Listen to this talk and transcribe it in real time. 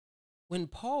When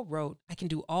Paul wrote, I can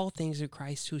do all things through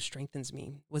Christ who strengthens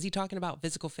me, was he talking about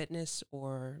physical fitness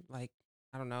or like,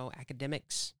 I don't know,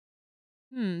 academics?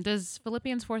 Does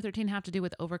Philippians 4:13 have to do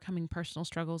with overcoming personal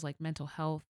struggles like mental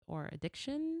health or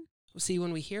addiction? See,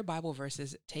 when we hear Bible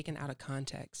verses taken out of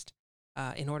context,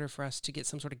 in order for us to get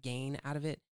some sort of gain out of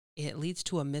it, it leads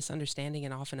to a misunderstanding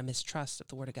and often a mistrust of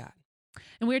the Word of God.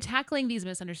 And we're tackling these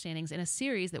misunderstandings in a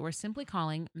series that we're simply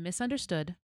calling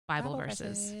Misunderstood Bible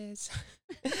Verses.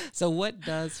 So what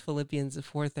does Philippians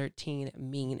 4:13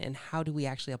 mean, and how do we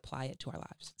actually apply it to our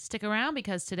lives? Stick around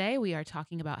because today we are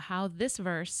talking about how this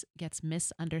verse gets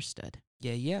misunderstood.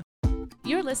 Yeah.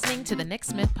 You're listening to the Nick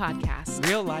Smith Podcast,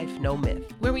 Real life, no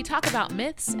myth. where we talk about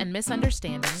myths and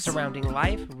misunderstandings Surrounding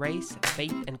life, race,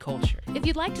 faith, and culture. If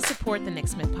you'd like to support the Nick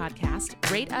Smith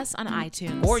Podcast, rate us on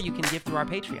iTunes. Or you can give through our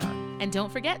Patreon. And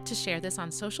don't forget to share this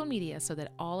on social media so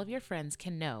that all of your friends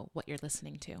can know what you're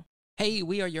listening to. Hey,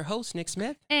 we are your hosts, Nick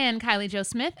Smith. And Kylie Jo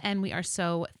Smith, and we are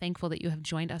so thankful that you have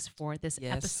joined us for this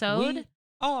episode. We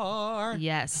are.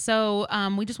 Yes. So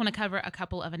we just want to cover a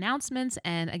couple of announcements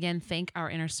and again, thank our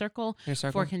Inner Circle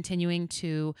for continuing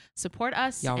to support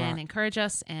us and encourage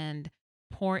us and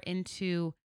pour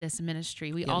into this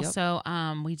ministry. We also,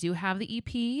 we do have the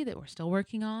EP that we're still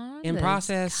working on. In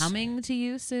process. Coming to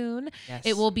you soon. Yes.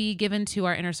 It will be given to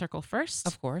our Inner Circle first.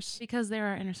 Of course. Because they're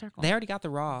our Inner Circle. They already got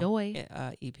the raw Joy.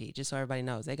 EP, just so everybody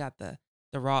knows. They got the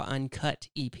raw uncut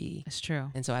EP. It's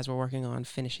true. And so as we're working on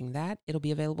finishing that, it'll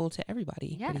be available to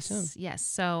everybody pretty soon. Yes.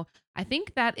 So I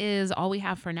think that is all we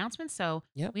have for announcements. So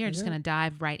we are just going to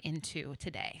dive right into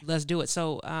today. Let's do it.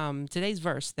 So today's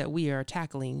verse that we are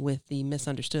tackling with the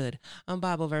misunderstood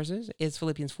Bible verses is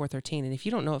Philippians 4:13. And if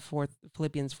you don't know what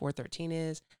Philippians 4:13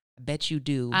 is, I bet you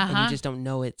do, and you just don't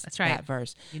know it's that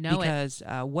verse. You know because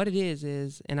what it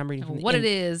is, and I'm reading from the what it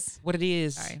is.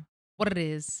 Sorry. What it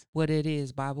is. What it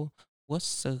is, Bible.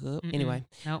 What's up? Anyway,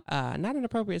 nope. Not an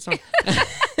appropriate song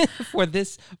for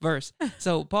this verse.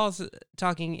 So Paul's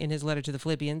talking in his letter to the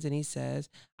Philippians, and he says,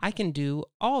 I can do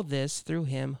all this through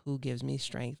him who gives me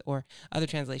strength. Or other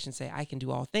translations say, I can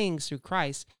do all things through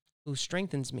Christ who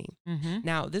strengthens me.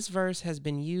 Now, this verse has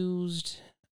been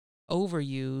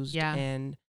overused,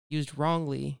 and used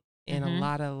wrongly in a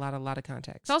lot of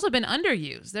contexts. It's also been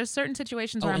underused. There's certain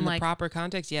situations where I'm like, in the proper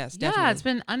context, yes, definitely. Yeah, it's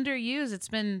been underused. It's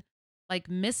been like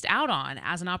missed out on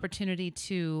as an opportunity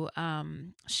to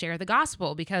share the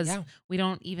gospel because we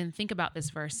don't even think about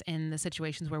this verse in the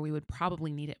situations where we would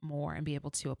probably need it more and be able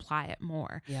to apply it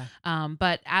more. Yeah.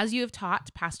 But as you have taught,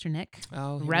 Pastor Nick,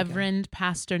 Reverend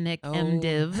Pastor Nick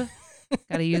MDiv,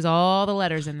 got to use all the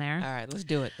letters in there. All right, let's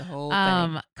do it. The whole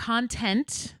thing.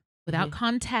 Content without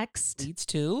context leads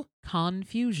to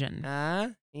confusion.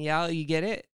 You get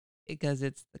it? Because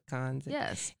it's the cons.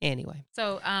 Yes. Anyway.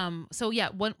 So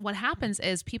what happens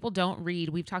is people don't read.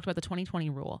 We've talked about the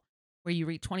 20-20 rule where you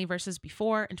read 20 verses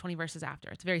before and 20 verses after.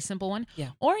 It's a very simple one. Yeah.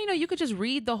 Or, you could just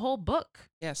read the whole book.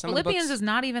 Yeah. Philippians is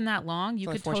not even that long. You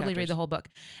could totally chapters. read the whole book.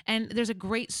 And there's a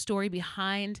great story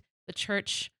behind the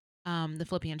church, the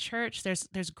Philippian church.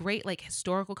 There's great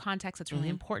historical context that's really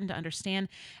important to understand.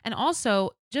 And also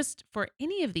just for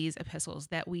any of these epistles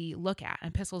that we look at,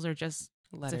 epistles are just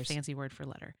letters. It's a fancy word for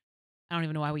letter. I don't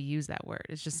even know why we use that word.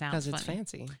 It just sounds funny. Because it's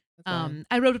fancy.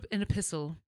 I wrote an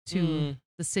epistle to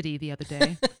the city the other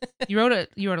day. You wrote a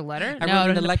letter? I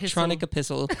wrote an electronic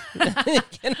epistle.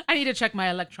 I need to check my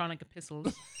electronic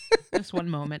epistles. Just one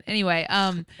moment. Anyway,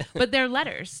 but they're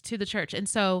letters to the church. And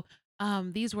so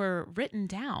these were written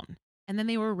down and then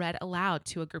they were read aloud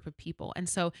to a group of people. And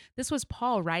so this was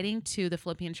Paul writing to the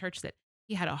Philippian church that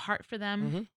he had a heart for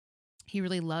them. He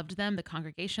really loved them, the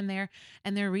congregation there.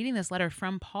 And they're reading this letter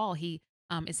from Paul. He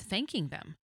is thanking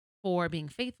them for being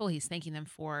faithful. He's thanking them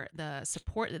for the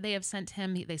support that they have sent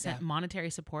him. They sent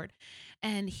monetary support.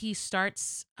 And he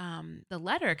starts the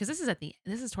letter, because this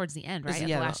is towards the end, right? At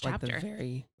the last chapter.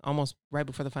 Almost right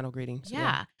before the final greeting. So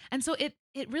yeah. And so it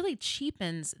really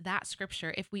cheapens that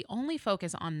scripture if we only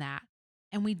focus on that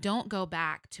and we don't go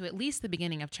back to at least the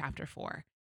beginning of chapter 4.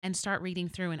 And start reading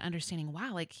through and understanding,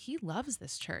 wow, he loves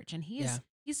this church and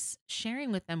he's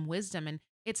sharing with them wisdom. And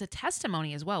it's a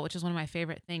testimony as well, which is one of my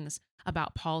favorite things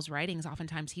about Paul's writings.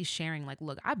 Oftentimes he's sharing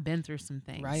look, I've been through some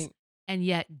things. Right. And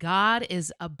yet God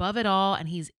is above it all and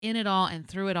he's in it all and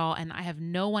through it all. And I have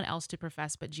no one else to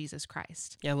profess but Jesus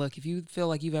Christ. Yeah, look, if you feel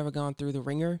like you've ever gone through the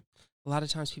ringer, a lot of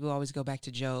times people always go back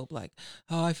to Job.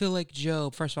 I feel like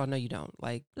Job. First of all, no, you don't.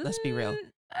 Let's be real.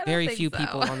 Very few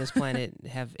people on this planet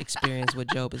have experienced what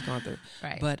Job has gone through.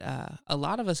 Right. But a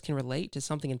lot of us can relate to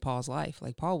something in Paul's life.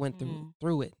 Paul went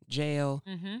through it. Jail,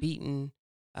 beaten,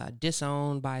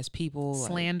 disowned by his people.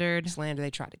 Slandered.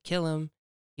 They tried to kill him.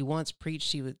 he once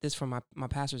preached. This from my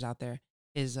pastors out there.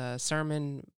 His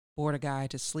sermon bored a guy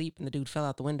to sleep, and the dude fell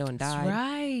out the window and died. That's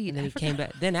right. And then I he forgot. came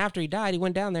back. Then after he died, he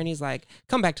went down there and he's like,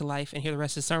 "Come back to life and hear the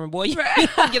rest of the sermon, boy. You Right.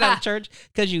 get out of church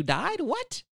because you died.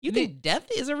 What? You think death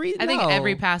is a reason?" I think No.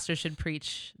 every pastor should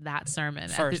preach that sermon.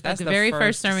 First, at that's the the very first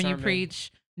first sermon you sermon.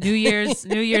 preach. New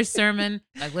Year's sermon.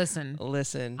 Like, listen,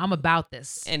 Listen. I'm about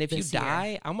this. And if you this year.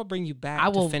 die, I'm gonna bring you back I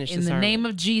will, to finish in the the sermon. name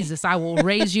of Jesus, I will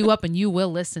raise you up, and you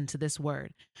will listen to this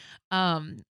word.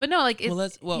 But no, like, Well,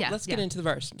 let's get yeah. into the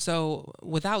verse. So,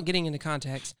 without getting into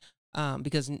context,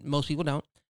 because most people don't,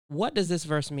 what does this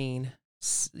verse mean?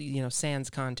 Sans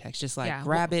context, just like Yeah,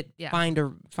 grab it, yeah.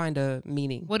 find a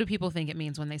meaning. What do people think it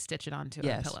means when they stitch it onto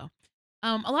Yes. a pillow? A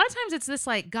lot of times it's this,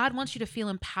 like, God wants you to feel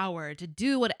empowered to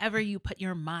do whatever you put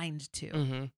your mind to.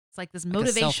 Mm-hmm. It's like this Like a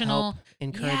motivational self-help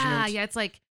encouragement. Yeah. It's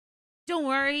like, don't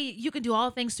worry, you can do all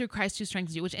things through Christ who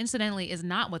strengthens you, which incidentally is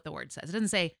not what the word says. It doesn't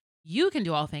say you can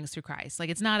do all things through Christ. Like,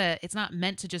 it's not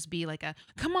meant to just be like a,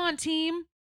 come on, team,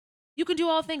 you can do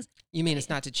all things. You mean it's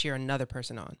not to cheer another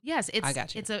person on? Yes, I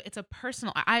got you. it's a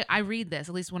personal. I read this,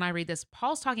 at least when I read this,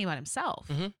 Paul's talking about himself.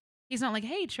 Mhm. He's not like,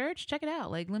 hey, church, check it out.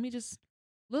 Like, let me just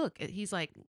look. He's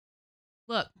like,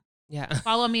 look, Yeah.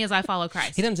 follow me as I follow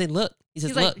Christ. He doesn't say look. He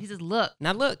says look. He says, look.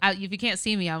 Not look, If you can't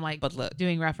see me, I'm like but look.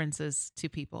 doing references to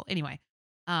people. Anyway,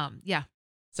 yeah.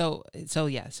 So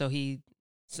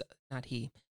not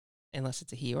he, unless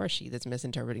it's a he or a she that's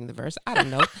misinterpreting the verse. I don't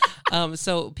know.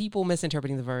 So people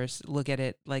misinterpreting the verse look at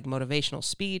it like motivational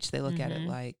speech. They look at it Mhm.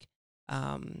 like,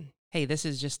 hey, this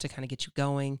is just to kind of get you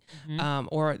going. Mhm.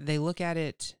 Or they look at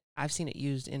it, I've seen it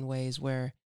used in ways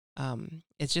where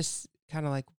it's just kind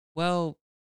of like, well,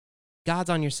 God's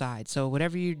on your side. So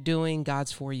whatever you're doing,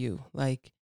 God's for you.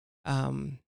 Like,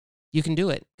 you can do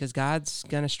it because God's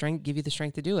going to give you the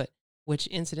strength to do it, which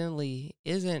incidentally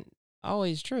isn't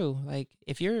always true. Like,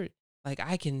 if you're like,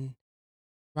 I can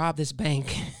rob this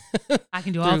bank. I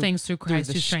can do all through- things through through Christ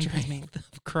the who strengthens me. strength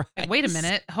of Christ. Wait a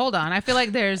minute. Hold on. I feel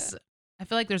like there's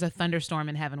a thunderstorm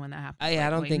in heaven when that happens. Yeah, I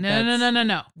don't Wait, think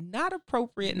no. Not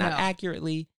appropriate, not No.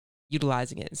 accurately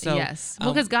utilizing it. So yes.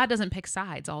 Well, because God doesn't pick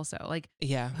sides also. Like,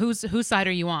 yeah. whose side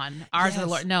are you on? Ours or the Yes.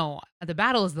 Lord? No, the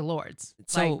battle is the Lord's.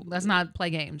 So- Like, let's not play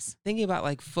games. Thinking about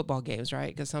like football games,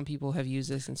 right? Because some people have used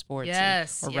this in sports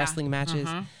Yes. or yeah. wrestling matches.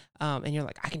 Uh-huh. And you're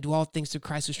like, I can do all things through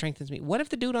Christ who strengthens me. What if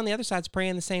the dude on the other side's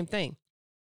praying the same thing?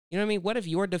 You know what I mean? What if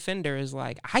your defender is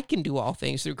like, I can do all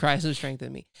things through Christ who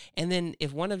strengthens me? And then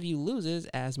if one of you loses,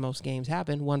 as most games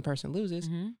happen, one person loses,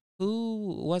 Mhm.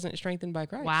 who wasn't strengthened by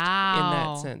Christ in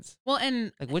Wow. that sense? Well,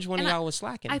 and Like, which one of And y'all was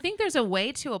slacking? I think there's a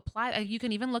way to apply. You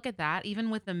can even look at that, even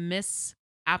with the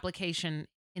misapplication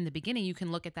in the beginning. You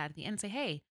can look at that at the end and say,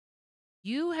 "Hey,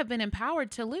 you have been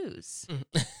empowered to lose.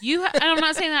 And I'm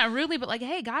not saying that rudely, but like,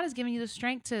 hey, God has given you the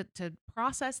strength to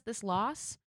process this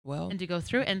loss well, and to go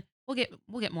through. And we'll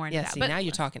get more into yeah, that. see, But now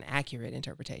you're talking accurate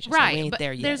interpretation. right, So we ain't but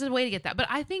there yet. there's a way to get that. But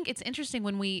I think it's interesting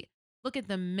when we look at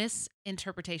the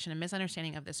misinterpretation and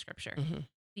misunderstanding of this scripture. Mhm.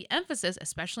 The emphasis,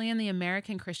 especially in the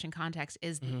American Christian context,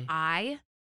 is the Mhm. I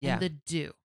Yeah. and the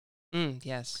do.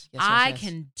 Yes. I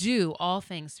can do all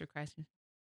things through Christ.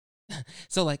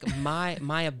 So like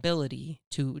my ability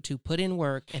to put in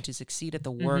work and to succeed at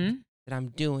the work Mhm. that I'm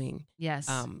doing, Yes.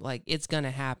 like it's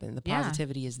gonna happen. The Yeah.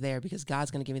 positivity is there because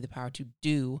God's gonna give me the power to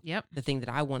do Yep. the thing that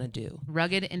I want to do.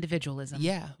 Rugged individualism.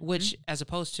 Yeah, which as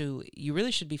opposed to you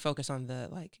really should be focused on the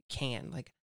like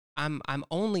like I'm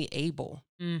only able.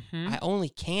 Mm-hmm. I only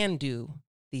can do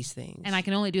these things. And I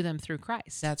can only do them through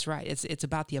Christ. That's right. It's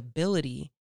about the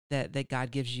ability that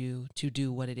God gives you to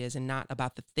do what it is and not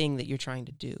about the thing that you're trying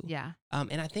to do. yeah.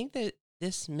 And I think that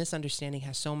this misunderstanding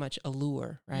has so much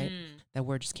allure, right? That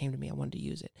word just came to me. I wanted to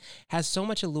use it. Has so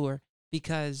much allure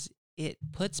because it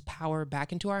puts power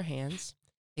back into our hands.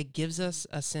 It gives us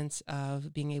a sense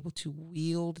of being able to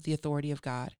wield the authority of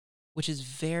God, which is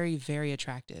very, very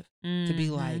attractive. To be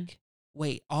Mhm. like,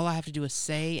 wait, all I have to do is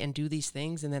say and do these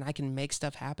things and then I can make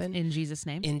stuff happen. In Jesus'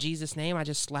 name. In Jesus' name, I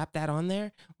just slap that on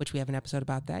there, which we have an episode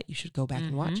about that. You should go back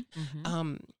and watch.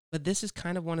 Mhm. But this is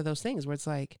kind of one of those things where it's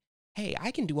like, hey,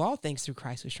 I can do all things through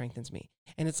Christ who strengthens me.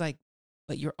 And it's like,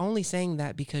 but you're only saying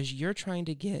that because you're trying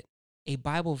to get a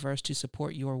Bible verse to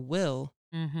support your will,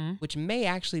 Mhm. which may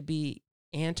actually be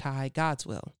anti God's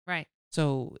will. Right.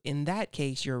 So in that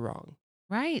case, you're wrong.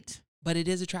 Right. But it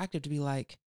is attractive to be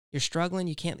like, you're struggling,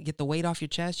 you can't get the weight off your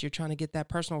chest, you're trying to get that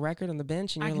personal record on the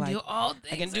bench, and I you're can like, do all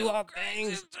things. I can do all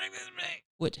things.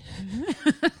 Which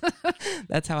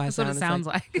that's how I That's sound. what it sounds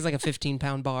like. It's like a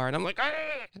 15-pound bar, and I'm like,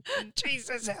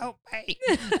 Jesus, help me.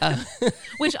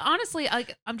 Which honestly,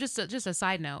 like, I'm just a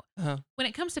side note. Uh-huh. When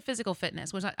it comes to physical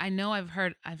fitness, which I know I've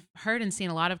heard and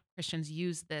seen a lot of Christians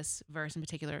use this verse in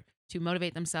particular to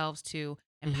motivate themselves, to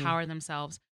empower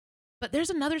themselves. But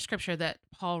there's another scripture that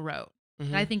Paul wrote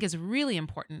that I think is really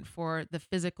important for the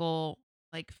physical,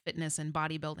 like, fitness and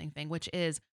bodybuilding thing, which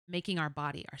is making our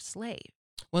body our slave.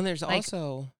 Well, there's Like,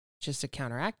 also, just to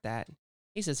counteract that,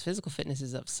 he says physical fitness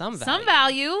is of some value. some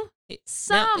value.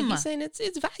 Some. Now, he's saying it's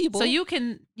valuable. So you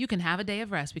can have a day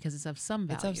of rest because it's of some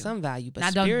value. It's of some value, but now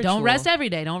spiritual, don't rest every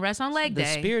day. Don't rest on leg the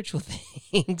day. spiritual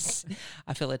things,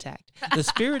 I feel attacked. The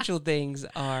spiritual things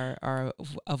are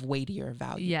of weightier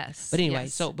value. Yes. But anyway,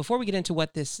 yes. so before we get into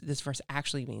what this verse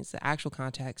actually means, the actual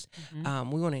context,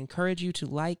 we want to encourage you to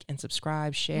like and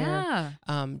subscribe, share,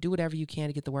 do whatever you can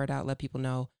to get the word out. Let people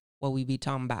know what we be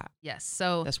talking about. Yes.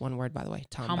 So That's one word, by the way.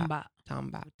 Tamba.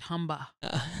 Tamba.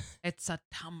 It's a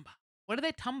tamba. What are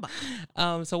they tamba?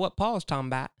 So what Paul's talking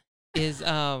about is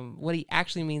what he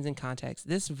actually means in context.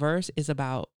 This verse is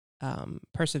about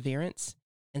perseverance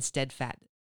and steadfastness.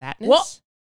 What?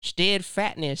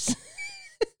 Steadfastness.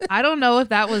 I don't know if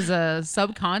that was a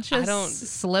subconscious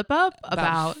slip up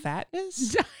about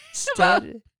fatness. about-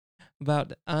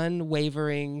 About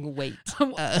unwavering weight.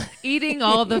 eating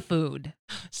all the food.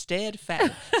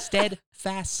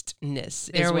 Steadfastness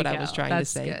is what I was trying to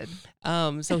say.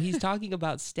 Good. So he's talking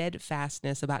about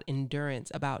steadfastness, about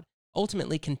endurance, about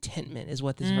ultimately contentment is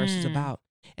what this verse is about.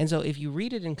 And so if you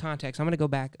read it in context, I'm going to go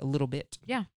back a little bit.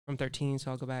 Yeah. From 13, so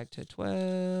I'll go back to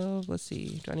 12. Let's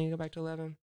see. Do I need to go back to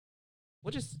 11?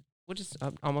 We'll just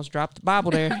almost dropped the Bible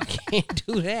there. Can't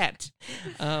do that.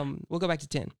 We'll go back to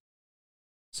 10.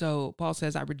 So Paul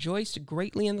says, I rejoiced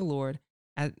greatly in the Lord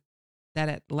that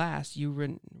at last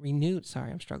you renewed. Sorry,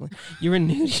 I'm struggling. You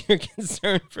renewed your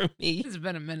concern for me. It's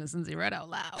been a minute since he read out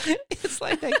loud. It's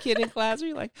like that kid in class where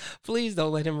you're like, please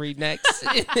don't let him read next.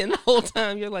 And the whole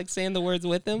time you're like saying the words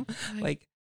with him. Like,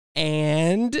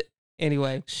 and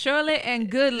anyway. Surely and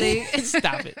goodly.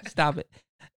 Stop it.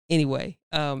 Anyway,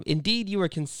 indeed you were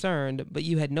concerned, but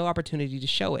you had no opportunity to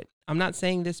show it. I'm not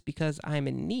saying this because I am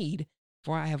in need,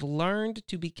 for I have learned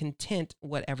to be content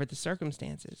whatever the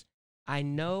circumstances. I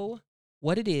know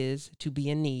what it is to be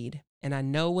in need, and I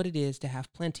know what it is to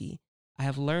have plenty. I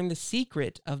have learned the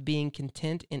secret of being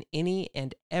content in any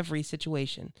and every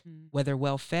situation, whether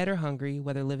well-fed or hungry,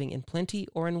 whether living in plenty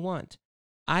or in want.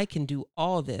 I can do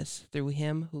all this through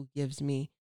him who gives me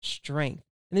strength.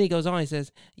 And then he goes on, he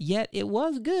says, yet it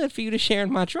was good for you to share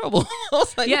in my trouble. I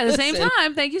was like, at the same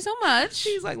time, thank you so much.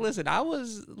 He's like, listen, I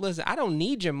don't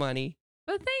need your money.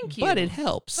 But thank you. But it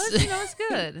helps. But, it's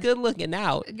good. Good looking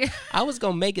out. I was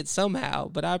going to make it somehow,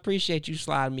 but I appreciate you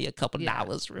sliding me a couple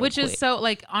dollars real Which quick. is so,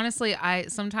 like, honestly,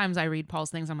 sometimes I read Paul's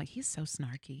things. I'm like, he's so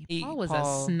snarky. Paul was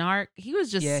a snark. He was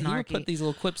just snarky. He would put these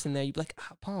little quips in there. You'd be like,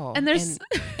 Paul. And there's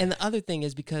and the other thing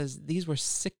is because these were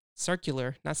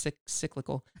circular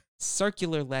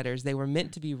letters. They were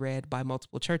meant to be read by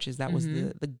multiple churches. That was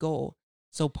the goal.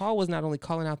 So Paul was not only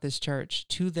calling out this church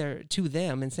to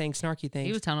them and saying snarky things.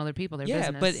 He was telling other people their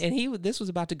business. This was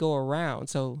about to go around.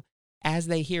 So as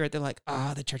they hear it, they're like,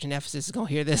 the church in Ephesus is going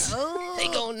to hear this. They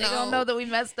going to know that we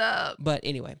messed up. But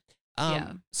anyway,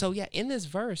 so in this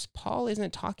verse, Paul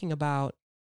isn't talking about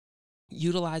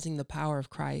utilizing the power of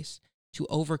Christ to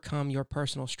overcome your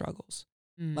personal struggles.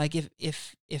 Like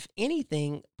if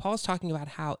anything, Paul's talking about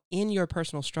how in your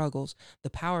personal struggles, the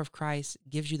power of Christ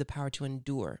gives you the power to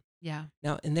endure. Yeah.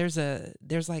 Now, and there's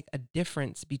like a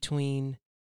difference between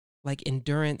like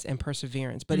endurance and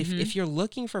perseverance. But if you're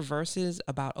looking for verses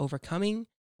about overcoming,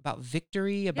 about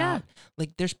victory, about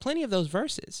like, there's plenty of those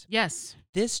verses. Yes.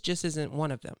 This just isn't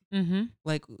one of them. Mm-hmm.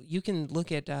 Like you can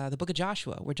look at the book of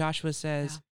Joshua, where Joshua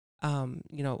says,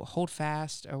 hold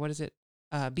fast, or what is it?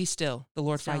 Be still. The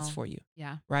Lord fights for you.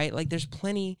 Yeah. Right. Like there's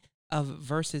plenty of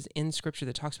verses in scripture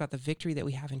that talks about the victory that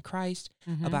we have in Christ,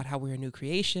 about how we're a new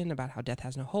creation, about how death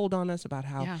has no hold on us, about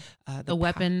how the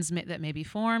weapons that may be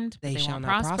formed, they shall won't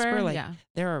not prosper. Like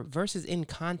there are verses in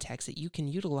context that you can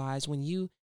utilize when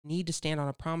you need to stand on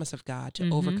a promise of God to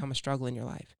overcome a struggle in your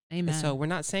life. Amen. And so we're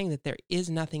not saying that there is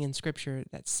nothing in scripture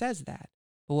that says that,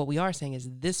 but what we are saying is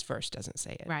this verse doesn't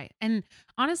say it. Right. And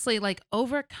honestly, like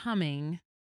overcoming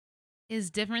is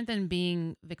different than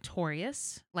being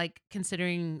victorious, like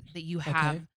considering that you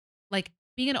have like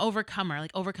being an overcomer,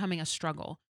 like overcoming a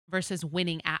struggle versus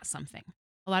winning at something.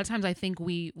 A lot of times I think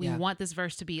we want this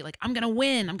verse to be like, I'm going to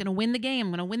win the game.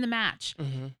 I'm going to win the match.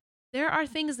 There are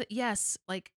things that, yes,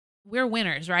 like we're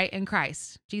winners, right? In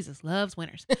Christ. Jesus loves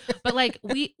winners. But like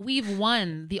we've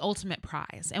won the ultimate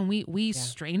prize, and we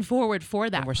strain forward for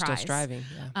that and we're prize. still striving.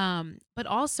 Yeah. But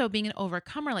also being an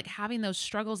overcomer, like having those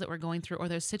struggles that we're going through or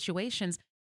those situations,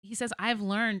 he says, I've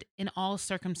learned in all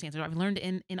circumstances, or I've learned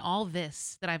in all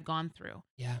this that I've gone through.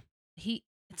 Yeah.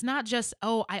 It's not just,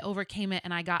 oh, I overcame it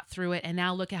and I got through it and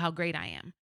now look at how great I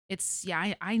am. It's,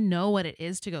 I know what it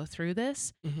is to go through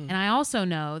this. Mm-hmm. And I also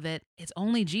know that it's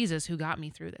only Jesus who got me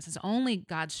through this. It's only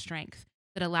God's strength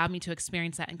that allowed me to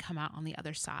experience that and come out on the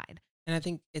other side. And I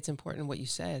think it's important what you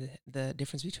said, the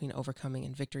difference between overcoming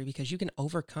and victory, because you can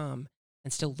overcome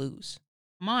and still lose.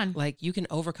 Come on. Like you can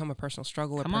overcome a personal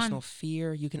struggle, a personal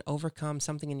fear. You can overcome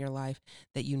something in your life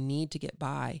that you need to get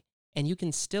by, and you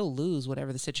can still lose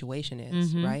whatever the situation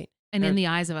is, right? And in the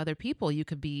eyes of other people, you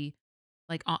could be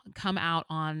like come out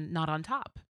on not on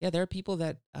top. Yeah, there are people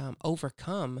that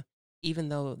overcome even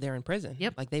though they're in prison.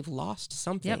 Yep. Like they've lost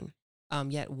something.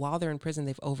 Yet while they're in prison,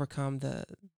 they've overcome the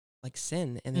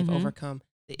sin, and they've overcome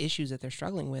the issues that they're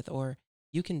struggling with. Or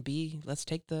you can be, let's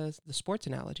take the sports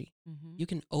analogy. You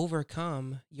can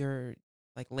overcome your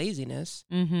like laziness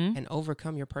and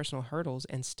overcome your personal hurdles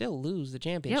and still lose the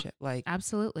championship. Yep, like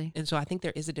absolutely. And so I think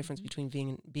there is a difference between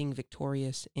being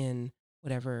victorious in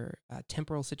whatever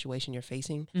temporal situation you're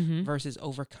facing versus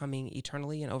overcoming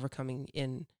eternally and overcoming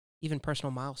in even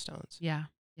personal milestones. Yeah.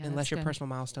 Unless your personal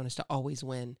milestone is to always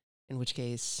win, in which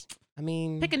case, I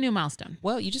mean, pick a new milestone.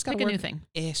 Well, you just got to pick work a new thing.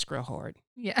 Extra hard.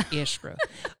 Yeah. Extra.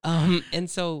 And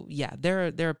so, yeah,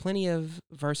 there are plenty of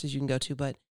verses you can go to,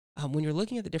 but when you're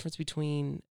looking at the difference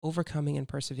between overcoming and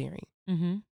persevering,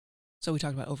 so we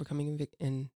talked about overcoming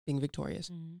and being victorious,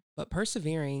 but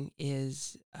persevering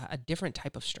is a different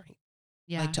type of strength.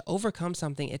 Yeah. Like to overcome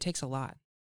something, it takes a lot.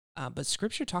 But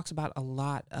Scripture talks about a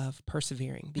lot of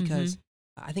persevering because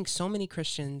I think so many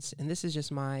Christians, and this is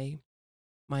just my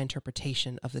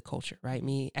interpretation of the culture, right?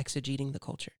 Me exegeting the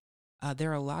culture.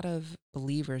 There are a lot of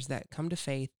believers that come to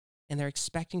faith and they're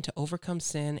expecting to overcome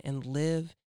sin and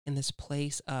live in this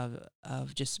place of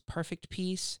just perfect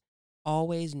peace,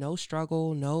 always no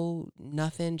struggle, no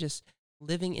nothing, just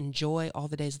living in joy all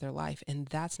the days of their life. And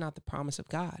that's not the promise of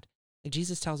God. Like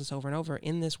Jesus tells us over and over,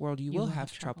 in this world you will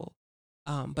have trouble.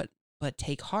 But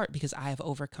take heart because I have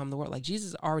overcome the world. Like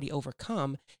Jesus already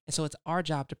overcome. And so it's our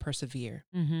job to persevere.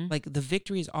 Like the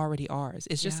victory is already ours.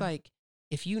 It's just like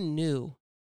if you knew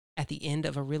at the end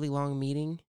of a really long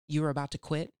meeting, you were about to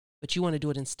quit, but you want to do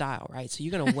it in style, right? So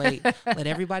you're going to wait, let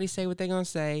everybody say what they're going to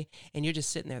say. And you're just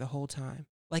sitting there the whole time.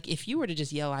 Like if you were to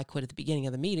just yell, I quit at the beginning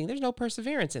of the meeting, there's no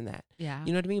perseverance in that. Yeah.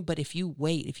 You know what I mean? But if you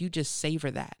wait, if you just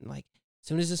savor that, and like, as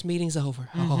soon as this meeting's over,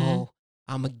 I'm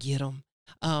going to get them.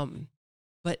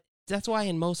 But that's why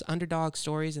in most underdog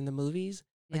stories in the movies,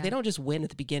 like they don't just win at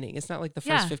the beginning. It's not like the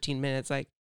first 15 minutes, like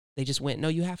they just win. No,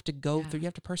 you have to go through, you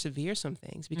have to persevere some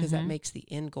things because that makes the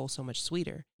end goal so much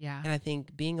sweeter. Yeah. And I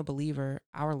think being a believer,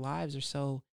 our lives are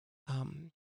so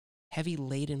heavy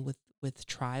laden with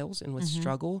trials and with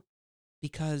struggle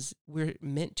because we're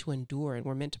meant to endure and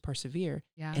we're meant to persevere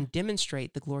and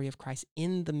demonstrate the glory of Christ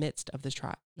in the midst of the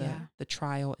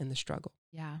trial and the struggle.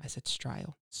 Yeah. I said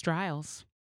trial. Striles.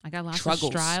 I got lots Truggles.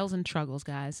 of trials and struggles,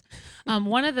 guys.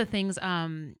 One of the things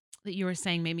that you were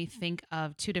saying made me think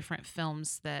of two different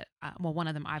films that, one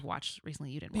of them I've watched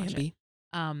recently. You didn't watch Bambi.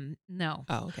 it. No.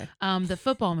 Oh, okay. The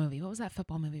football movie. What was that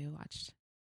football movie we watched?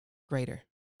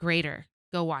 Greater.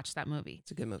 Go watch that movie.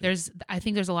 It's a good movie. I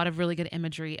think there's a lot of really good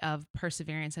imagery of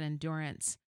perseverance and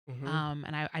endurance. Mm-hmm.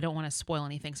 And I don't want to spoil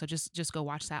anything, so just go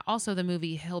watch that. Also, the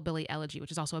movie Hillbilly Elegy,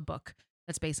 which is also a book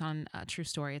that's based on a true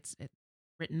story. It's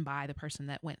written by the person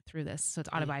that went through this, so it's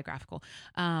autobiographical.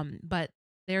 But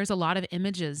there's a lot of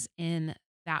images in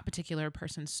that particular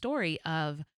person's story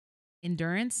of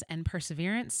endurance and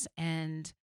perseverance,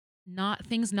 and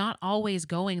things not always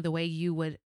going the way you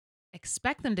would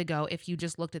expect them to go if you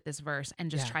just looked at this verse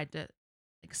and just tried to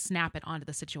like snap it onto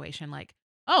the situation. Like,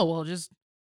 oh, well, just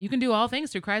you can do all things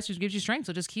through Christ who gives you strength.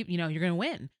 So just keep, you're going to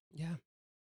win. Yeah.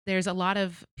 There's a lot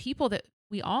of people that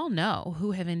we all know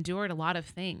who have endured a lot of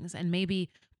things. And maybe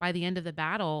by the end of the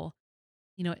battle,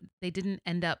 they didn't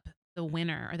end up the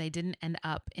winner, or they didn't end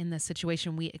up in the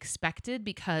situation we expected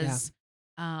because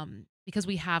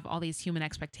we have all these human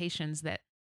expectations that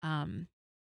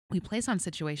we place on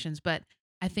situations. But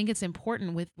I think it's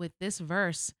important with this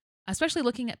verse, especially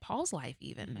looking at Paul's life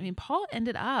even. I mean, Paul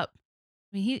ended up,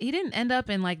 he didn't end up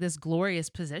in like this glorious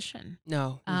position.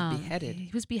 No, he was beheaded.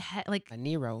 He was beheaded like by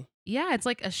Nero. Yeah, it's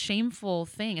like a shameful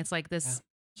thing. It's like this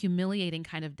humiliating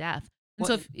kind of death. And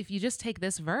so if you just take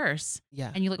this verse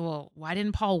and you look, well, why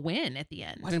didn't Paul win at the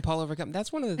end? Why didn't Paul overcome?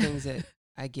 That's one of the things that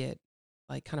I get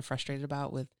like kind of frustrated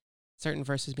about with certain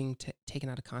verses being taken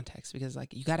out of context, because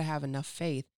like you got to have enough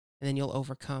faith and then you'll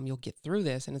overcome, you'll get through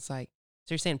this. And it's like,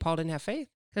 so you're saying Paul didn't have faith?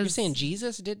 You're saying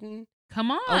Jesus didn't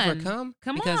overcome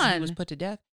because he was put to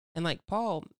death? And like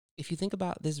Paul, if you think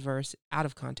about this verse out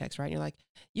of context, right? You're like,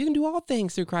 you can do all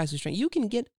things through Christ who strengthens. You can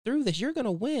get through this. You're going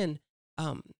to win.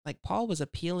 Like Paul was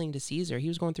appealing to Caesar. He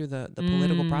was going through the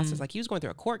political process. Like he was going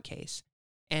through a court case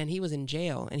and he was in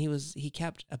jail and he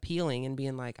kept appealing and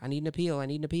being like, I need an appeal. I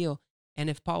need an appeal. And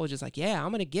if Paul was just like, yeah,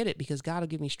 I'm going to get it because God will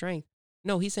give me strength.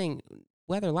 No, he's saying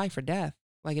whether life or death,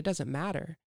 like it doesn't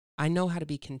matter. I know how to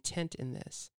be content in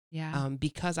this. Yeah.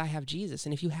 Because I have Jesus.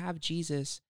 And if you have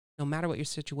Jesus, no matter what your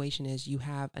situation is, you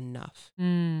have enough.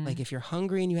 Like if you're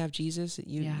hungry and you have Jesus,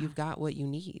 you've got what you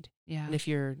need. Yeah. And if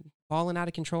you're falling out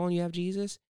of control and you have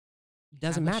Jesus, it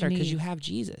doesn't matter because you have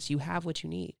Jesus. You have what you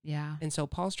need. Yeah. And so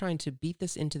Paul's trying to beat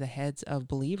this into the heads of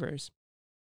believers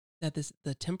that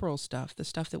the temporal stuff, the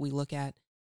stuff that we look at,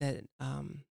 that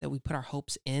we put our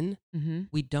hopes in,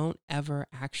 we don't ever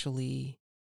actually,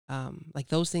 like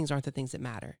those things aren't the things that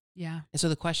matter. Yeah. And so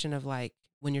the question of like,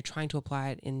 when you're trying to apply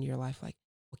it in your life, like,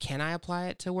 well, can I apply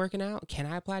it to working out? Can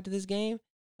I apply it to this game?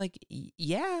 Like,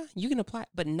 yeah, you can apply it,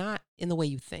 but not in the way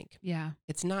you think. Yeah.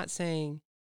 It's not saying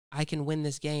I can win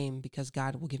this game because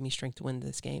God will give me strength to win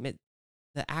this game.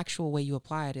 The actual way you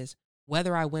apply it is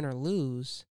whether I win or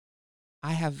lose,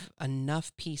 I have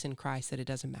enough peace in Christ that it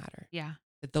doesn't matter. Yeah.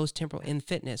 That those temporal, in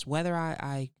fitness, whether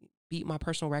I beat my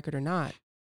personal record or not,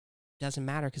 doesn't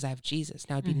matter because I have Jesus.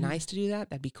 Now, it'd be nice to do that.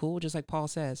 That'd be cool. Just like Paul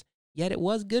says, yet it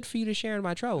was good for you to share in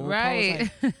my trouble. Right. Paul's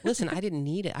like, listen, I didn't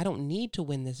need it. I don't need to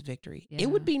win this victory. Yeah. It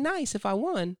would be nice if I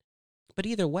won, but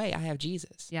either way, I have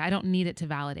Jesus. Yeah. I don't need it to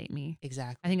validate me.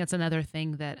 Exactly. I think that's another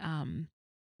thing that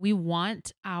we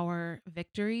want our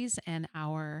victories and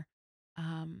our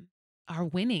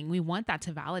winning. We want that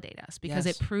to validate us because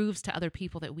it proves to other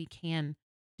people that we can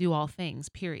do all things,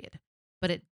 period. But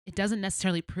it doesn't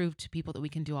necessarily prove to people that we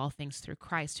can do all things through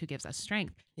Christ who gives us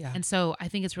strength. Yeah. And so I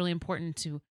think it's really important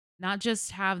to not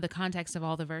just have the context of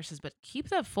all the verses, but keep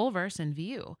the full verse in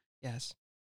view. Yes.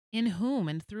 In whom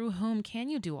and through whom can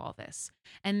you do all this?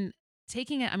 And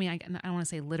taking it, I mean, I don't want to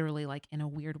say literally like in a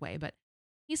weird way, but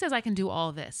he says, I can do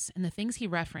all this. And the things he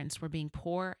referenced were being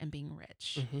poor and being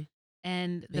rich.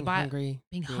 And being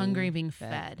hungry, being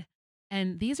fed.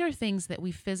 And these are things that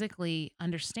we physically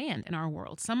understand in our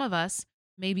world. Some of us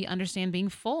maybe understand being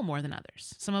full more than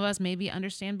others. Some of us maybe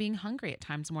understand being hungry at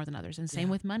times more than others, and same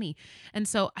with money. And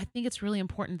so I think it's really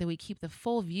important that we keep the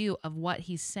full view of what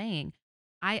he's saying.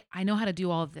 I know how to do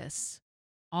all this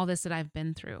that I've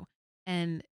been through.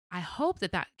 And I hope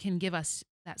that can give us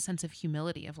that sense of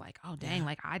humility of like, oh, dang,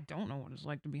 like I don't know what it's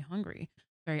like to be hungry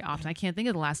very often. I can't think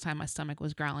of the last time my stomach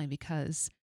was growling because,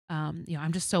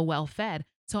 I'm just so well fed.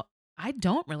 So I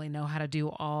don't really know how to do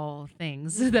all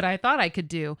things that I thought I could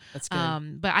do. That's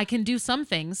good. But I can do some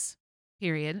things,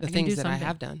 period. The things that I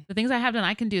have done. The things I have done,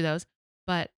 I can do those.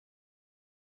 But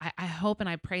I hope and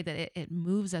I pray that it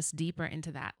moves us deeper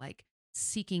into that, like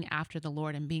seeking after the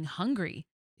Lord and being hungry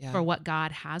for what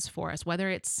God has for us, whether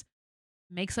it's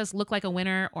makes us look like a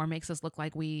winner or makes us look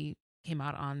like we came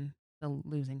out on the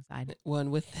losing side. Well,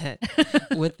 and with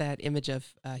that image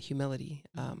of humility,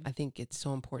 I think it's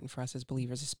so important for us as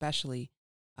believers, especially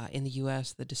in the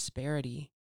U.S., the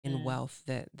disparity in wealth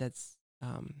that's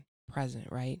present,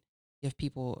 right? You have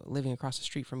people living across the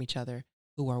street from each other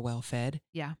who are well fed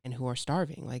and who are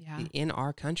starving. Like in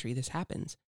our country, this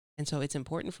happens. And so it's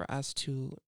important for us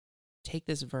to take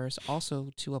this verse also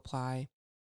to apply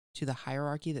to the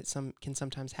hierarchy that can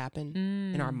sometimes happen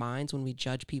in our minds when we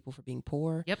judge people for being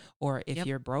poor, or if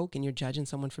you're broke and you're judging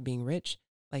someone for being rich.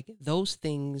 Like those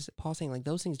things, Paul's saying, like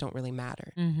those things don't really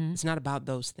matter. It's not about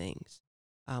those things,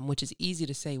 which is easy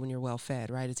to say when you're well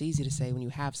fed, right? It's easy to say when you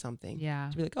have something.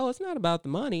 To be like, oh, it's not about the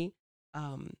money.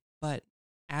 But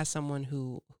as someone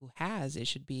who has, it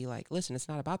should be like, listen, it's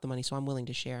not about the money, so I'm willing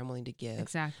to share. I'm willing to give.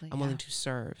 Exactly. I'm willing to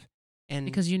serve. And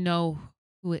because you know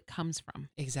who it comes from.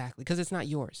 Exactly. Because it's not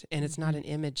yours and it's not an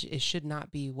image. It should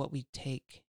not be what we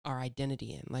take our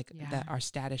identity in. Like that our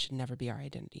status should never be our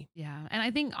identity. Yeah. And I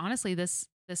think honestly, this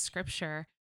scripture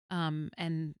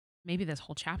and maybe this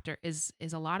whole chapter is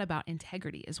a lot about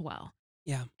integrity as well.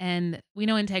 Yeah. And we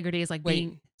know integrity is like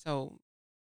being. So,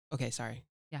 okay, sorry.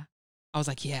 Yeah. I was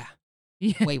like, yeah.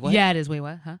 Yeah. Wait, what? Yeah, it is. Wait,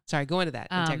 what? Huh? Sorry, go into that.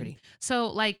 Integrity. So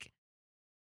like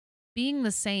being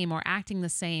the same or acting the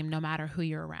same no matter who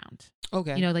you're around.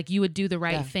 Okay. Like you would do the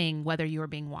right thing whether you were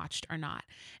being watched or not.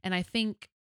 And I think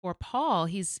for Paul,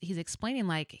 he's explaining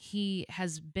like he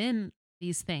has been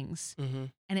these things, Mm-hmm.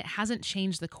 and it hasn't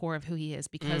changed the core of who he is,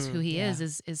 because who he yeah.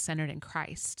 is centered in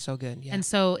Christ. So good. Yeah. And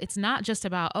so it's not just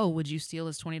about, oh, would you steal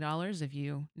his $20 if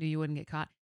you knew you wouldn't get caught?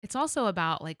 It's also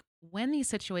about like when these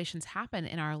situations happen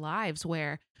in our lives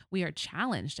where we are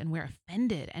challenged and we're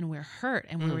offended and we're hurt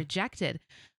and we're rejected.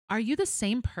 Are you the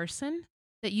same person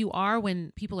that you are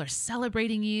when people are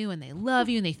celebrating you and they love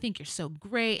you and they think you're so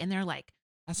great and they're like,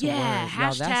 That's yeah, a word.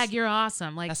 Y'all, hashtag you're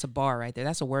awesome. Like, that's a bar right there.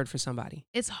 That's a word for somebody.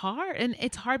 it's hard. And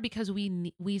it's hard because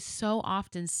we so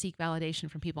often seek validation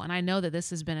from people. And I know that this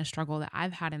has been a struggle that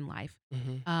I've had in life.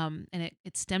 Mm-hmm. And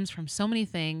it stems from so many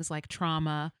things like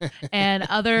trauma and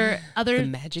other The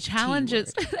magic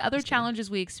challenges, T word. other That's good. challenges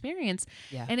we experience.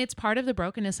 Yeah. And it's part of the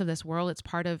brokenness of this world. It's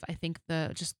part of, I think,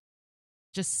 the just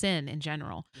sin in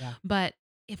general. Yeah. But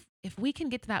if we can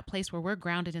get to that place where we're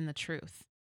grounded in the truth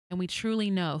and we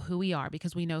truly know who we are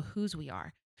because we know whose we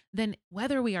are, then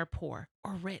whether we are poor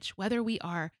or rich, whether we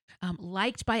are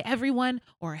liked by everyone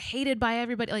or hated by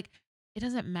everybody, like, it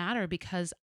doesn't matter,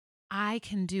 because I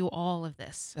can do all of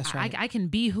this. That's right. I can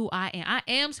be who I am. I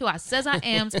am who I says I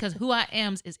am, because who I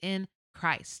am is in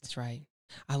Christ. That's right.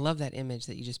 I love that image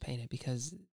that you just painted,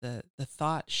 because the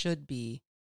thought should be,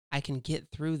 I can get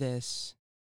through this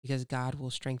because God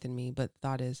will strengthen me. But the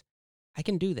thought is, I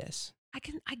can do this.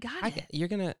 I got it. You're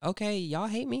gonna, okay, y'all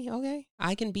hate me. Okay.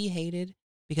 I can be hated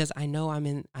because I know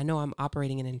I'm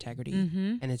operating in integrity,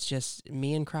 Mm-hmm. and it's just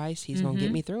me and Christ. He's going to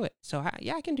get me through it. So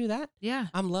I can do that. Yeah.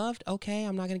 I'm loved. Okay.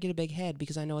 I'm not going to get a big head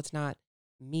because I know it's not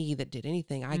me that did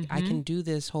anything. I Mhm. can do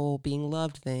this whole being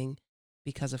loved thing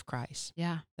because of Christ.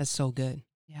 Yeah. That's so good.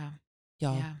 Yeah.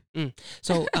 Y'all. Yeah.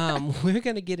 So we're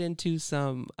going to get into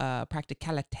some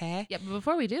practicality Yeah. But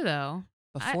before we do, though,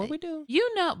 before we do.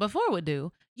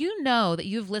 you know that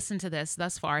you've listened to this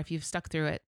thus far. If you've stuck through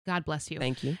it, God bless you.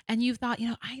 Thank you. And you've thought,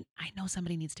 I know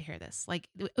somebody needs to hear this. Like,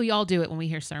 we all do it when we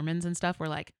hear sermons and stuff. We're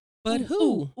like, But ooh,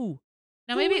 who? Ooh.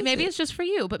 Now, Who is maybe it? it's just for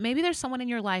you, but maybe there's someone in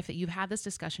your life that you've had this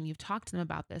discussion, you've talked to them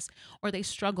about this, or they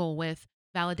struggle with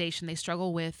validation, they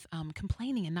struggle with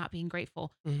complaining and not being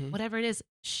grateful. Mhm. Whatever it is,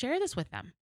 share this with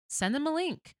them. Send them a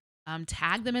link.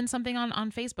 Tag them in something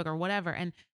on Facebook or whatever,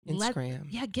 and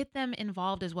Instagram. get them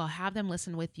involved as well. Have them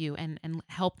listen with you and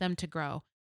help them to grow.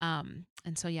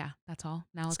 And so, yeah, that's all.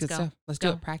 Now That's let's good go. stuff. Let's do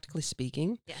it practically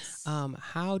speaking. Yes.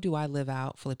 How do I live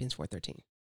out Philippians 4:13?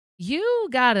 You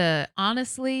gotta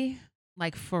honestly,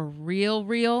 like, for real,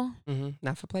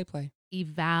 Not for play.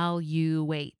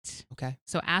 evaluate. Okay.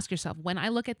 So ask yourself, when I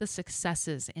look at the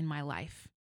successes in my life,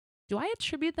 do I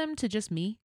attribute them to just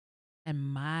me and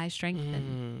my strength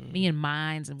and me and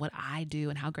minds and what I do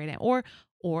and how great I am?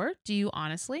 Or do you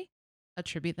honestly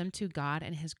attribute them to God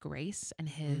and his grace and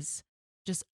his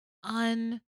just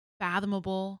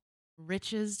unfathomable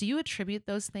riches? Do you attribute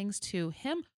those things to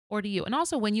him, or do you? And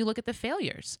also, when you look at the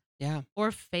failures, Yeah.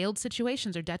 or failed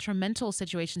situations or detrimental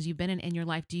situations you've been in your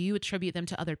life, do you attribute them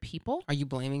to other people? Are you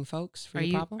blaming folks for Are your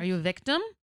you problems? are you a victim,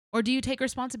 or do you take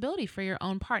responsibility for your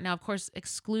own part? Now, of course,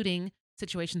 excluding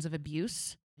situations of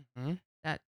abuse, Mhm.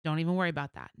 that don't even worry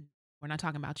about that. We're not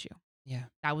talking about you. Yeah.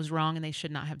 That was wrong, and they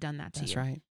should not have done that to That's you.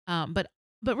 right.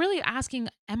 But really asking,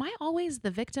 am I always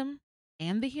the victim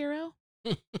and the hero?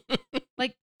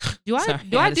 Like, do I Sorry,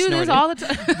 do I I had to do this snort all it. the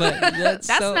time?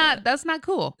 But that's not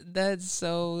cool. That's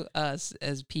so us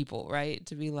as people, right?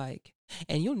 To be like,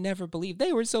 and you'll never believe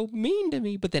they were so mean to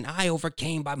me, but then I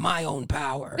overcame by my own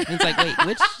power. And it's like,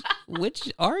 wait,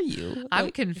 which are you? I'm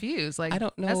Like, confused. Like, I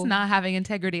don't know. That's not having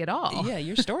integrity at all. Yeah,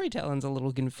 your storytelling's a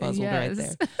little confuzzled right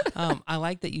Yes. there. I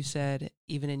like that you said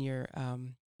even in your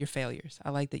failures. I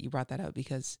like that you brought that up,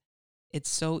 because it's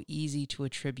so easy to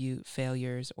attribute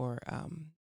failures or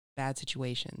bad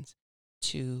situations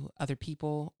to other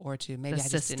people, or to maybe The I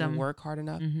just system. didn't work hard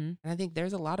enough. Mm-hmm. And I think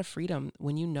there's a lot of freedom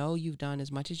when you know you've done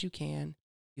as much as you can.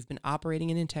 You've been operating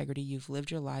in integrity. You've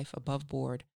lived your life above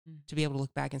board, to be able to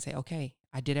look back and say, okay,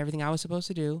 I did everything I was supposed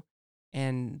to do,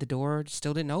 and the door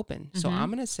still didn't open. So Mhm. I'm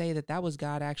going to say that was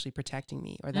God actually protecting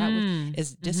me, or that was,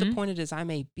 as disappointed as I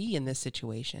may be in this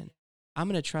situation, I'm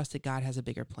going to trust that God has a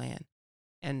bigger plan.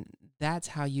 And that's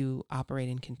how you operate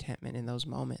in contentment in those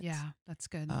moments. Yeah, that's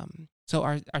good. So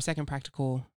our second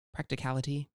practical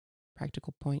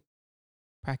point,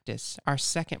 practice. Our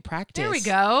second practice. There we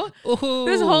go. Ooh,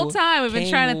 This whole time we've been came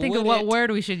trying to think of with what it.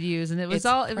 word we should use, and it was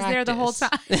It's there the whole time.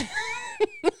 practice.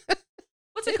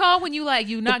 What's it called when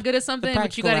you're not good at something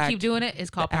but you practical got to act. keep doing it? It's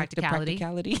called The act of practicality.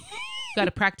 practicality. Got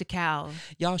to practical.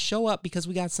 Y'all show up, because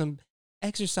we got some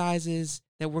exercises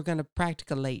that we're going to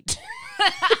practicalate.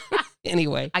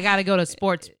 Anyway. I got to go to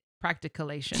sports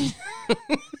practicalation.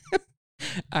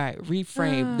 All right,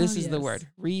 reframe. This is the yes. word,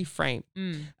 reframe.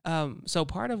 So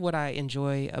part of what I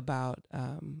enjoy about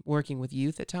working with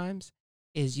youth at times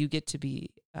is you get to be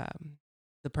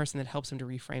the person that helps them to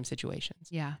reframe situations.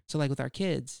 Yeah. So like with our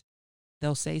kids,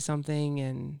 they'll say something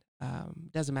and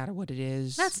doesn't matter what it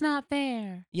is. That's not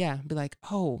fair. Yeah, be like,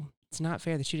 oh, it's not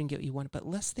fair that you didn't get what you wanted. But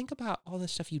let's think about all the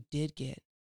stuff you did get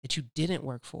that you didn't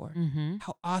work for. Mm-hmm.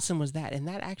 How awesome was that? And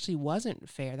that actually wasn't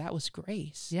fair. That was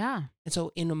grace. Yeah. And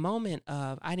so in a moment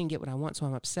of I didn't get what I want, so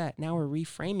I'm upset. Now we're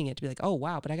reframing it to be like, oh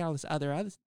wow, but I got all this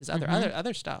other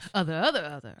stuff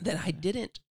Other. that I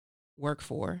didn't work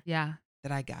for Yeah.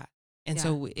 that I got. And Yeah.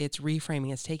 so it's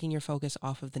reframing. It's taking your focus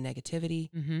off of the negativity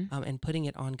Mm-hmm. and putting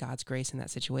it on God's grace in that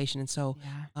situation. And so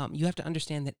Yeah. you have to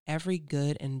understand that every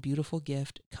good and beautiful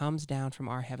gift comes down from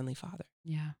our Heavenly Father.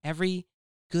 Yeah. Every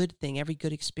good thing, every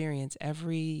good experience,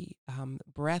 every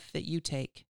breath that you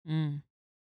take,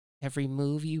 every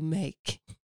move you make,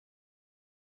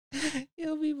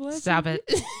 you'll be blessed. Stop it.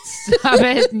 Stop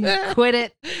it. Quit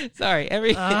it. Sorry.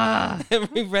 Every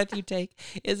breath you take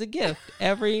is a gift.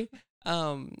 Every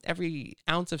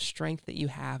ounce of strength that you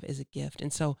have is a gift.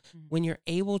 And so when you're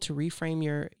able to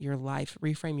reframe your life,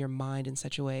 reframe your mind in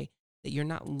such a way that you're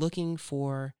not looking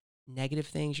for negative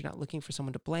things, you're not looking for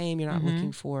someone to blame, you're not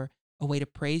looking for a way to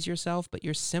praise yourself, but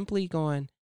you're simply going,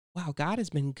 wow, God has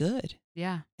been good.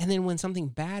 Yeah. And then when something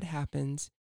bad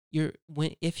happens,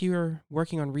 if you're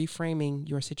working on reframing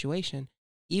your situation,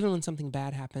 even when something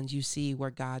bad happens, you see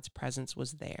where God's presence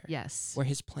was there. Yes. Where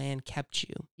his plan kept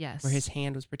you. Yes. Where his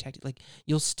hand was protected. Like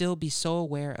you'll still be so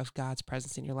aware of God's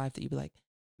presence in your life that you'll be like,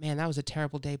 man, that was a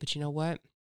terrible day, but you know what?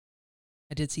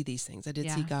 I did see these things. I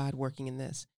did see God working in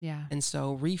this. Yeah. And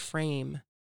so reframe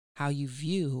how you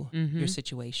view your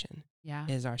situation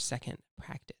is our second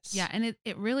practice. Yeah. And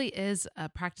it really is a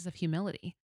practice of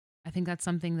humility. I think that's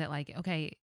something that like,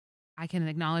 okay, I can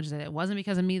acknowledge that it wasn't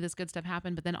because of me this good stuff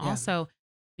happened, but then also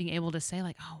being able to say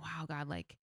like, oh, wow, God,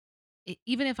 like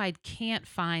even if I can't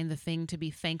find the thing to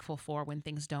be thankful for when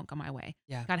things don't go my way,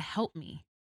 God, help me.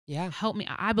 Yeah. Help me.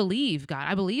 I believe, God,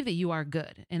 I believe that you are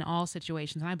good in all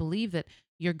situations. And I believe that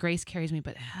your grace carries me,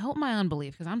 but help my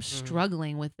unbelief because I'm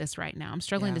struggling with this right now. I'm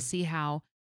struggling to see how,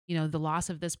 the loss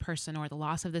of this person or the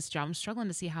loss of this job, I'm struggling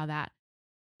to see how that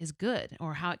is good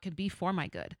or how it could be for my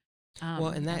good. Well,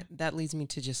 and that leads me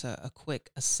to just a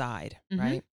quick aside,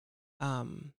 right?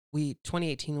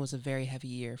 2018 was a very heavy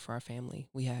year for our family.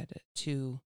 We had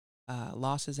 2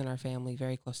 losses in our family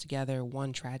very close together,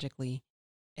 one tragically.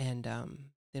 And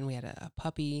then we had a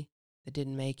puppy that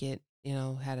didn't make it,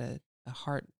 had a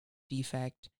heart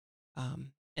defect.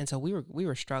 And so we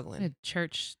were struggling.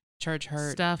 Church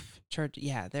hurt stuff.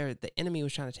 The enemy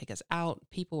was trying to take us out.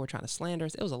 People were trying to slander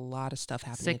us. It was a lot of stuff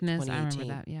happening. Sickness, in 2018. I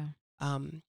remember that, yeah.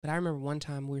 But I remember one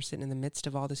time we were sitting in the midst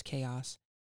of all this chaos,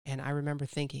 and I remember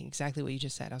thinking exactly what you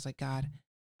just said. I was like, God,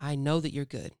 I know that you're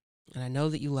good, and I know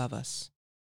that you love us,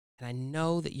 and I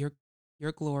know that your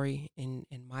glory in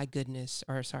my goodness,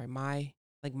 my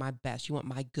best. You want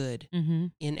my good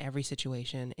in every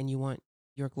situation, and you want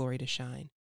your glory to shine.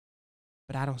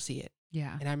 But I don't see it.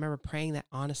 Yeah. And I remember praying that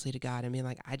honestly to God and being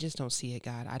like, I just don't see it,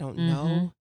 God. I don't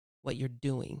know what you're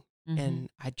doing, and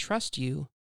I trust you.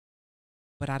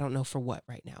 But I don't know for what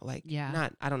right now.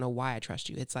 I don't know why I trust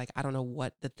you. It's like, I don't know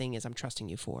what the thing is I'm trusting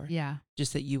you for. Yeah.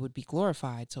 Just that you would be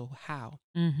glorified. So how?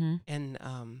 And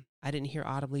I didn't hear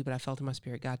audibly, but I felt in my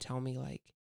spirit, God tell me like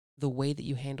the way that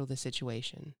you handle this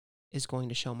situation is going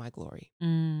to show my glory.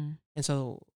 And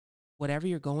so whatever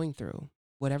you're going through,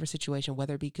 whatever situation,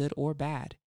 whether it be good or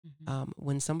bad,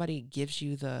 when somebody gives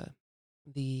you the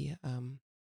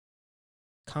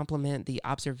compliment, the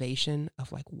observation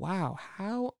of like, wow,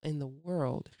 how in the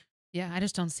world? Yeah, I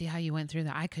just don't see how you went through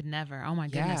that. I could never. Oh my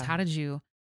goodness, how did you?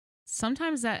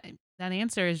 Sometimes that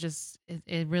answer is just,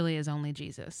 it really is only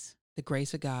Jesus. The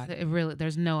grace of God. It really,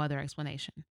 there's no other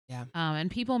explanation. Yeah.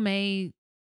 And people may,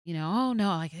 oh no,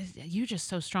 like you're just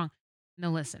so strong.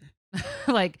 No, listen,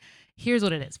 like here's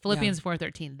what it is. Philippians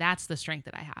 4:13. That's the strength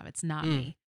that I have. It's not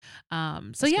me.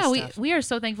 So yeah, we are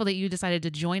so thankful that you decided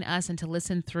to join us and to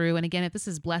listen through. And again, if this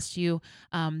has blessed you,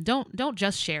 don't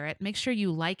just share it. Make sure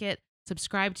you like it,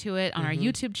 subscribe to it on our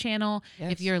YouTube channel.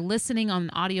 Yes. If you're listening on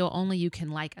audio only, you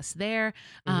can like us there.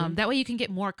 That way you can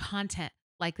get more content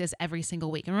like this every single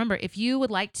week. And remember, if you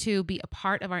would like to be a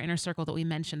part of our inner circle that we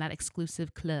mentioned, that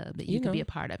exclusive club that you can be a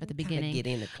part of at the beginning, get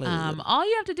in the club. all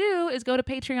you have to do is go to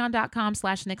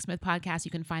patreon.com/NickSmithPodcast.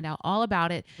 You can find out all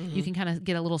about it. You can kind of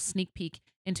get a little sneak peek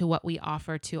into what we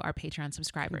offer to our Patreon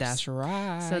subscribers. That's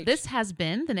right. So this has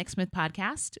been the Nick Smith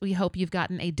Podcast. We hope you've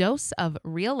gotten a dose of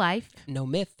real life. No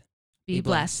myth. Be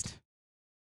blessed.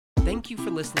 Thank you for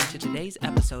listening to today's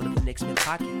episode of the Nick Smith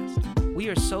Podcast. We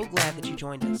are so glad that you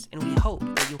joined us, and we hope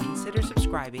that you'll consider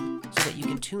subscribing so that you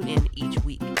can tune in each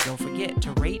week. Don't forget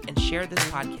to rate and share this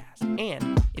podcast.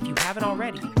 And if you haven't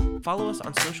already, follow us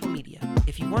on social media.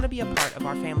 If you want to be a part of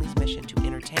our family's mission to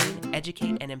entertain,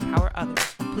 educate, and empower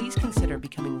others, please consider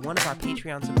becoming one of our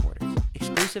Patreon supporters.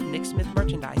 Exclusive Nick Smith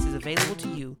merchandise is available to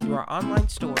you through our online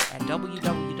store at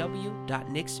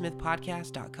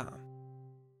www.nicksmithpodcast.com.